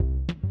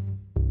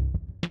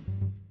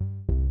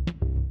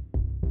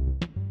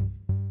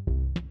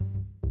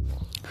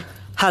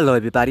Hello,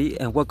 everybody,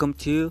 and welcome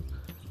to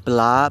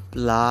Blah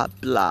Blah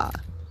Blah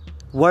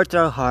Words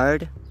Are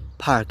Hard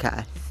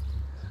podcast,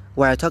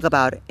 where I talk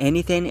about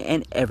anything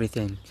and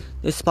everything.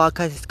 This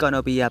podcast is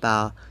gonna be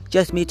about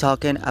just me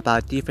talking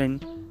about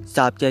different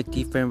subjects,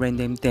 different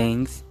random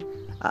things,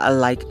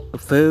 like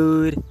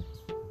food,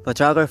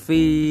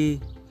 photography,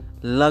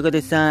 logo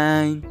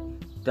design,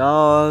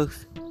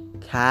 dogs,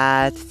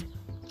 cats,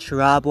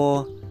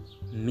 travel,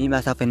 me,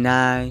 myself, and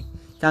I.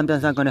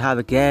 Sometimes I'm gonna have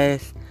a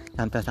guest.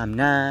 Sometimes I'm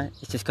not.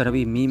 It's just gonna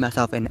be me,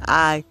 myself, and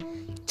I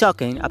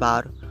talking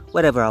about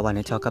whatever I want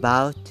to talk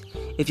about.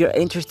 If you're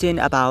interested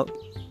about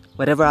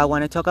whatever I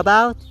want to talk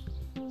about,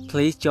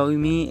 please join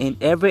me in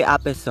every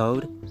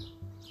episode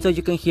so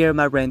you can hear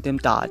my random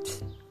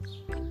thoughts.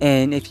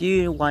 And if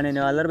you want to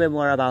know a little bit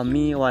more about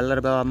me or a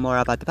little bit more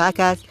about the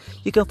podcast,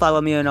 you can follow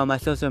me on all my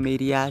social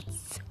medias.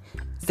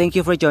 Thank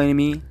you for joining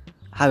me.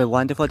 Have a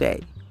wonderful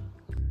day.